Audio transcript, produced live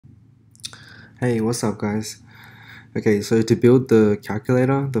Hey, what's up guys? Okay, so to build the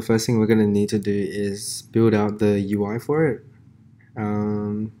calculator, the first thing we're going to need to do is build out the UI for it.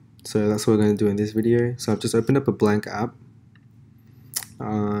 So that's what we're going to do in this video. So I've just opened up a blank app.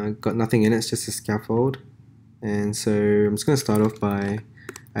 Got nothing in it, it's just a scaffold. And so I'm just going to start off by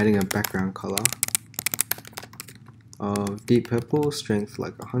adding a background color of deep purple, strength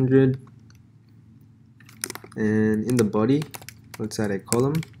like 100. And in the body, let's add a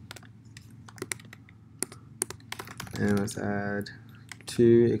column. And let's add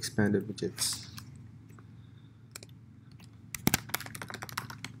 2 expanded widgets.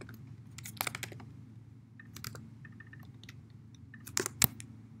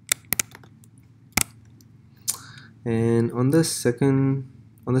 And on the second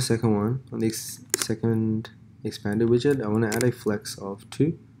expanded widget, I want to add a flex of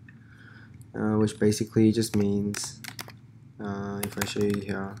 2, which basically just means, if I show you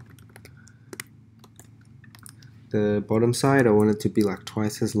here, the bottom side, I want it to be like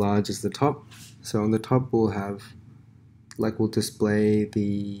twice as large as the top. So on the top we'll display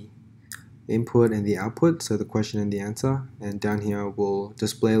the input and the output, so the question and the answer, and down here we'll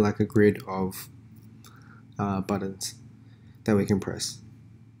display like a grid of buttons that we can press.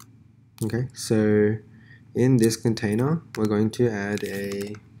 Okay, so in this container we're going to add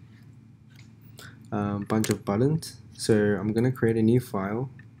a bunch of buttons. So I'm going to create a new file.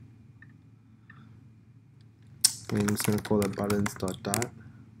 I'm just going to call it buttons.dart,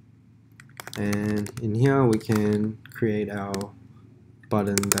 and in here we can create our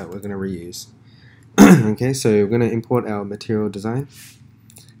button that we're going to reuse. Okay, so we're going to import our material design,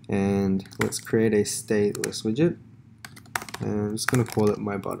 and let's create a stateless widget, and I'm just going to call it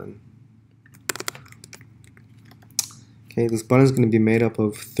my button. Okay, this button is going to be made up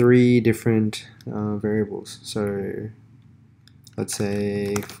of 3 different variables. So let's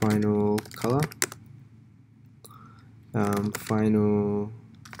say final color, final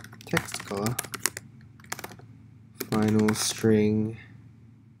text color, final string,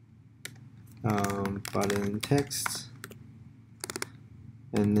 button text,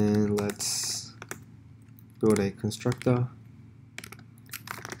 and then let's build a constructor.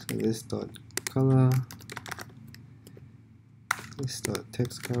 So this dot color, this dot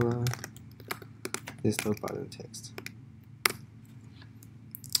text color, this dot button text.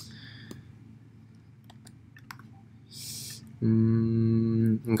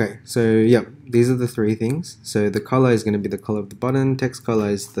 Okay, so yeah, these are the 3 things. So the color is going to be the color of the button, text color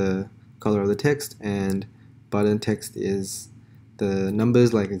is the color of the text, and button text is the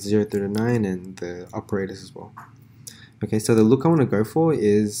numbers like 0 through 9 and the operators as well. Okay, so the look I want to go for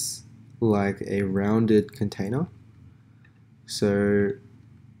is like a rounded container. So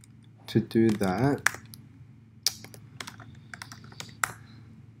to do that,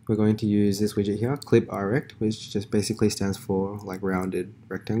 we're going to use this widget here, clip-rect, which just basically stands for like rounded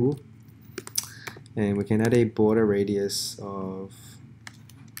rectangle. And we can add a border radius of,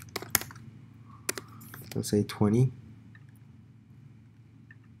 let's say 20.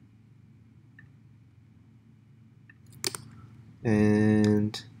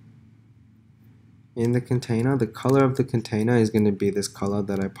 And in the container, the color of the container is going to be this color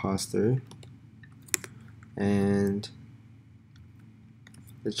that I passed through. And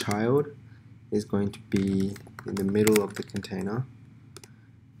the child is going to be in the middle of the container,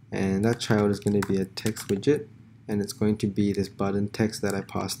 and that child is going to be a text widget, and it's going to be this button text that I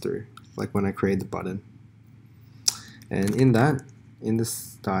passed through, like when I create the button. And in the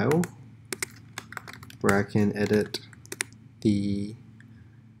style, where I can edit the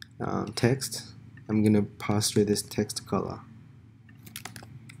text, I'm going to pass through this text color.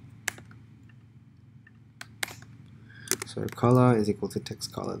 So color is equal to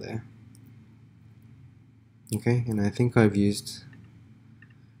text color there. Okay, and I think I've used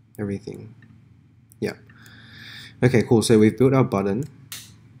everything. Yeah. Okay, cool. So we've built our button.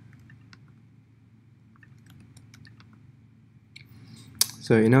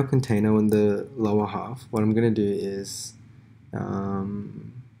 So in our container, in the lower half, what I'm going to do is,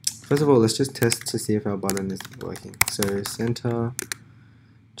 first of all, let's just test to see if our button is working. So center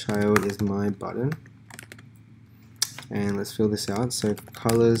child is my button. And let's fill this out. So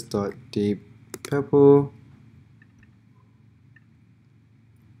colors.deep purple,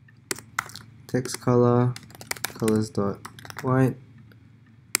 text color, colors.white,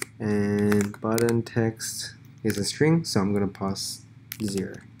 and button text is a string, so I'm going to pass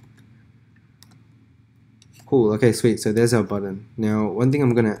 0. Cool, okay, sweet. So there's our button. Now, one thing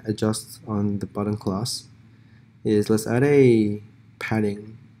I'm going to adjust on the button class is let's add a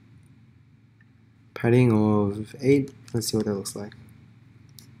padding of 8. Let's see what that looks like.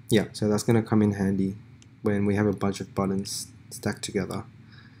 Yeah, so that's going to come in handy when we have a bunch of buttons stacked together.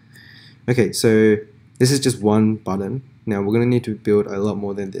 Okay, so this is just one button. Now we're going to need to build a lot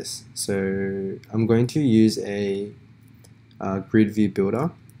more than this. So I'm going to use a grid view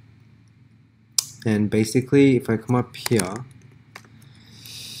builder. And basically, if I come up here,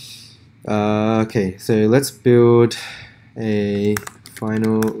 okay, so let's build a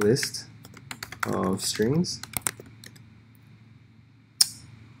final list of strings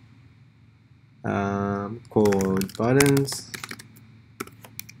called buttons.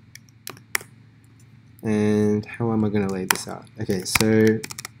 And how am I going to lay this out? Okay, so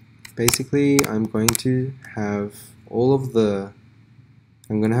basically I'm going to have all the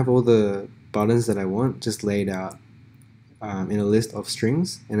buttons that I want just laid out in a list of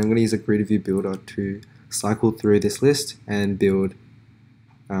strings, and I'm going to use a grid view builder to cycle through this list and build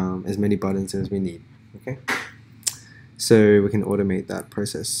as many buttons as we need. Okay, so we can automate that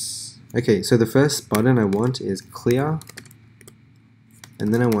process. Okay, so the first button I want is clear,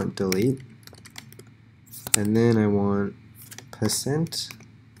 and then I want delete, and then I want %,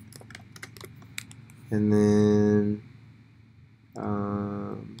 and then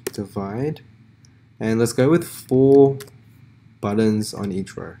divide, and let's go with 4 buttons on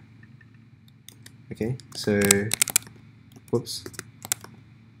each row. Okay, so whoops.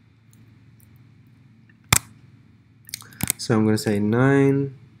 So I'm going to say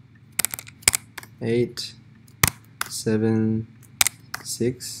 9, 8, 7,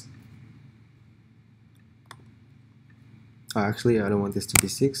 6. Actually, I don't want this to be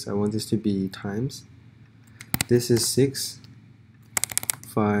 6. I want this to be times. This is 6,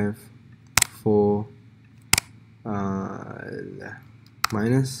 5, 4,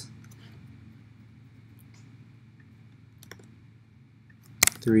 minus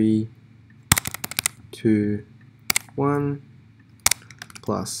 3, 2, 1,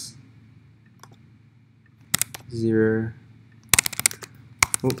 plus 0,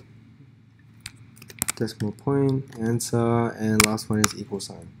 decimal point, answer, and last one is equal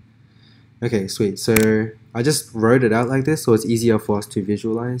sign. Okay, sweet. So I just wrote it out like this so it's easier for us to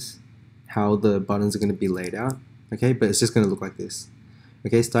visualize how the buttons are going to be laid out. Okay, but it's just going to look like this.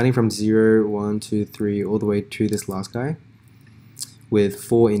 Okay, starting from 0, 1, 2, 3, all the way to this last guy with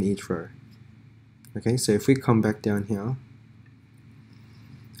 4 in each row. Okay, so if we come back down here,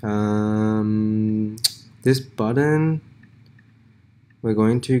 this button, we're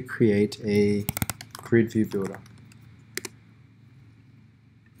going to create a grid view builder.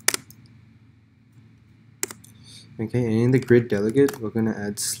 Okay, and in the grid delegate, we're going to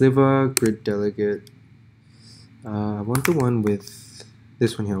add sliver grid delegate. I want the one with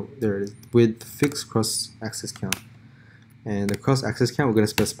this one here. There it is, with fixed cross-axis count. And the cross-axis count we're going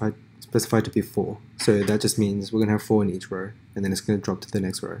to specify to be 4. So that just means we're going to have 4 in each row, and then it's going to drop to the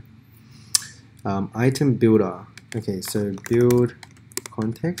next row. Item builder. Okay, so build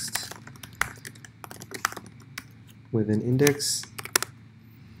context with an index.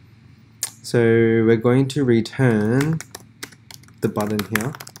 So we're going to return the button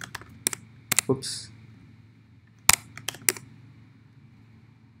here. Whoops.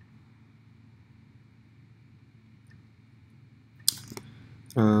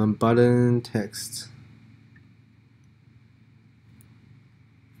 Button text.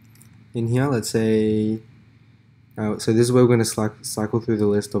 In here, let's say, so this is where we're going to cycle through the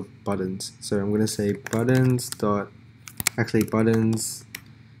list of buttons. So I'm going to say buttons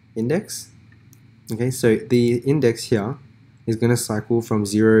index. Okay, so the index here is going to cycle from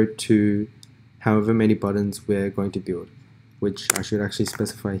 0 to however many buttons we're going to build, which I should actually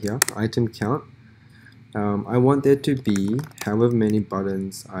specify here. Item count. I want there to be however many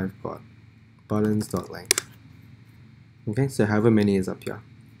buttons I've got. Buttons.length. Okay, so however many is up here.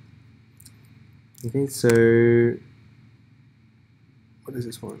 Okay, so what is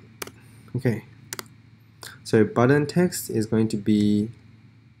this one? Okay, so button text is going to be,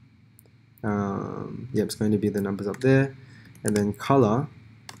 it's going to be the numbers up there, and then color,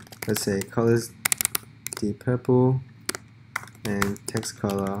 let's say colors deep purple, and text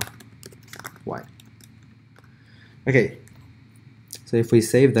color white. Okay, so if we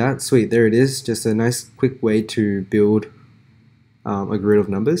save that, sweet, there it is, just a nice quick way to build a grid of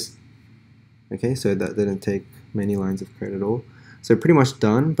numbers. Okay, so that didn't take many lines of code at all. So pretty much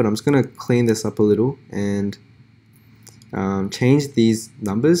done, but I'm just going to clean this up a little and change these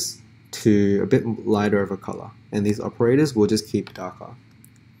numbers to a bit lighter of a color, and these operators will just keep darker.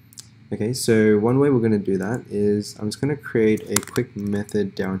 Okay, so one way we're going to do that is I'm just going to create a quick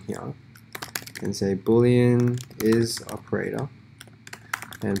method down here and say boolean is operator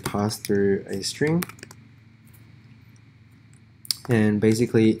and pass through a string And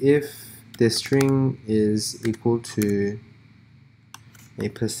basically, if this string is equal to a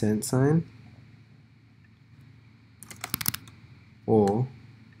 %, or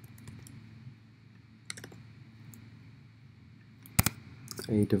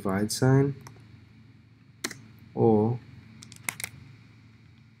a divide sign, or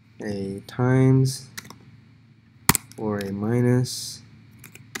a times, or a minus,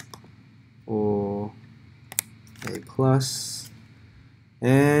 or a plus,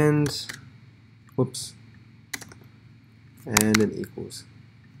 and and an equals.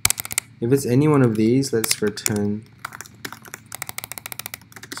 If it's any one of these, let's return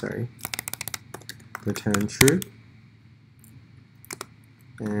true,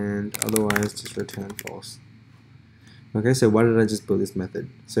 and otherwise just return false. Okay, so why did I just build this method?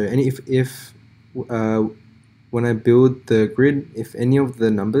 So when I build the grid, if any of the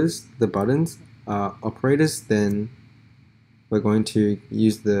numbers, the buttons, are operators, then we're going to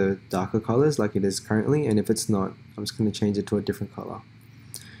use the darker colors like it is currently, and if it's not, I'm just going to change it to a different color.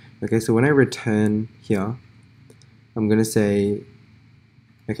 Okay, so when I return here, I'm going to say,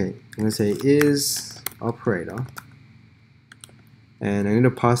 is operator, and I'm going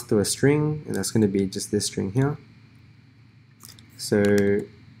to pass through a string, and that's going to be just this string here. So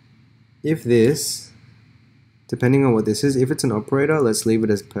if this, depending on what this is, if it's an operator, let's leave it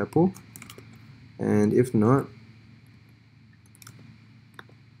as purple, and if not,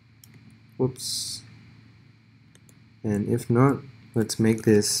 and if not, let's make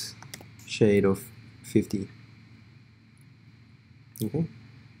this shade of 50. Okay,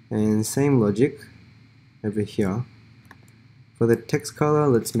 and same logic over here. For the text color,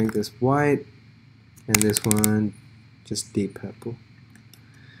 let's make this white, and this one just deep purple.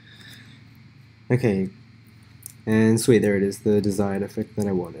 Okay, and sweet, there it is, the desired effect that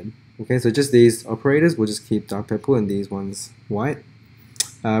I wanted. Okay, so just these operators, we'll just keep dark purple, and these ones white.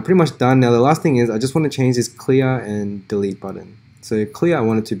 Pretty much done. Now the last thing is I just want to change this clear and delete button. So clear, I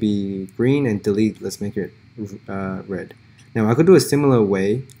want it to be green, and delete, let's make it red. Now I could do a similar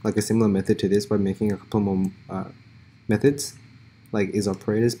way, like a similar method to this by making a couple more methods, like is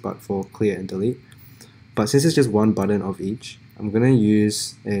operators, but for clear and delete. But since it's just one button of each, I'm going to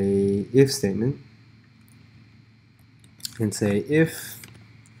use a if statement and say if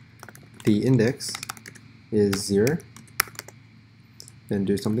the index is 0, then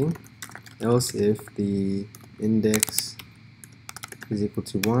do something, else if the index is equal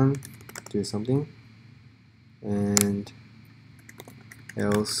to 1, do something, and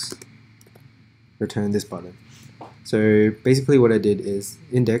else return this button. So basically what I did is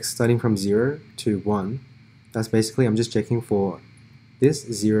index starting from 0 to 1, that's basically I'm just checking for this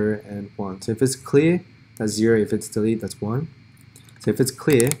 0 and 1. So if it's clear, that's 0, if it's delete, that's 1. So if it's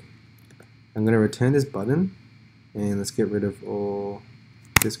clear, I'm going to return this button, and let's get rid of all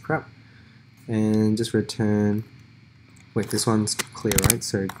this crap, and just return, wait, this one's clear, right?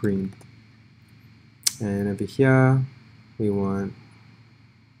 So green. And over here, we want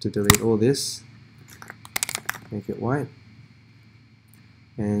to delete all this, make it white.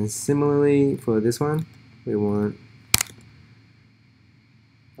 And similarly for this one, we want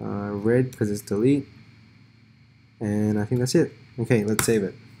red because it's delete. And I think that's it. Okay, let's save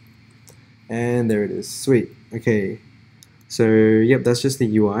it. And there it is. Sweet. Okay. So yep, that's just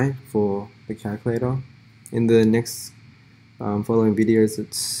the UI for the calculator. In the next following videos,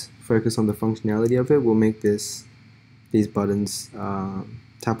 let's focus on the functionality of it. We'll make these buttons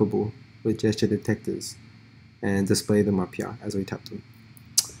tappable with gesture detectors and display them up here as we tap them.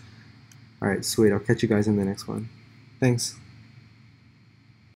 Alright, sweet. I'll catch you guys in the next one. Thanks.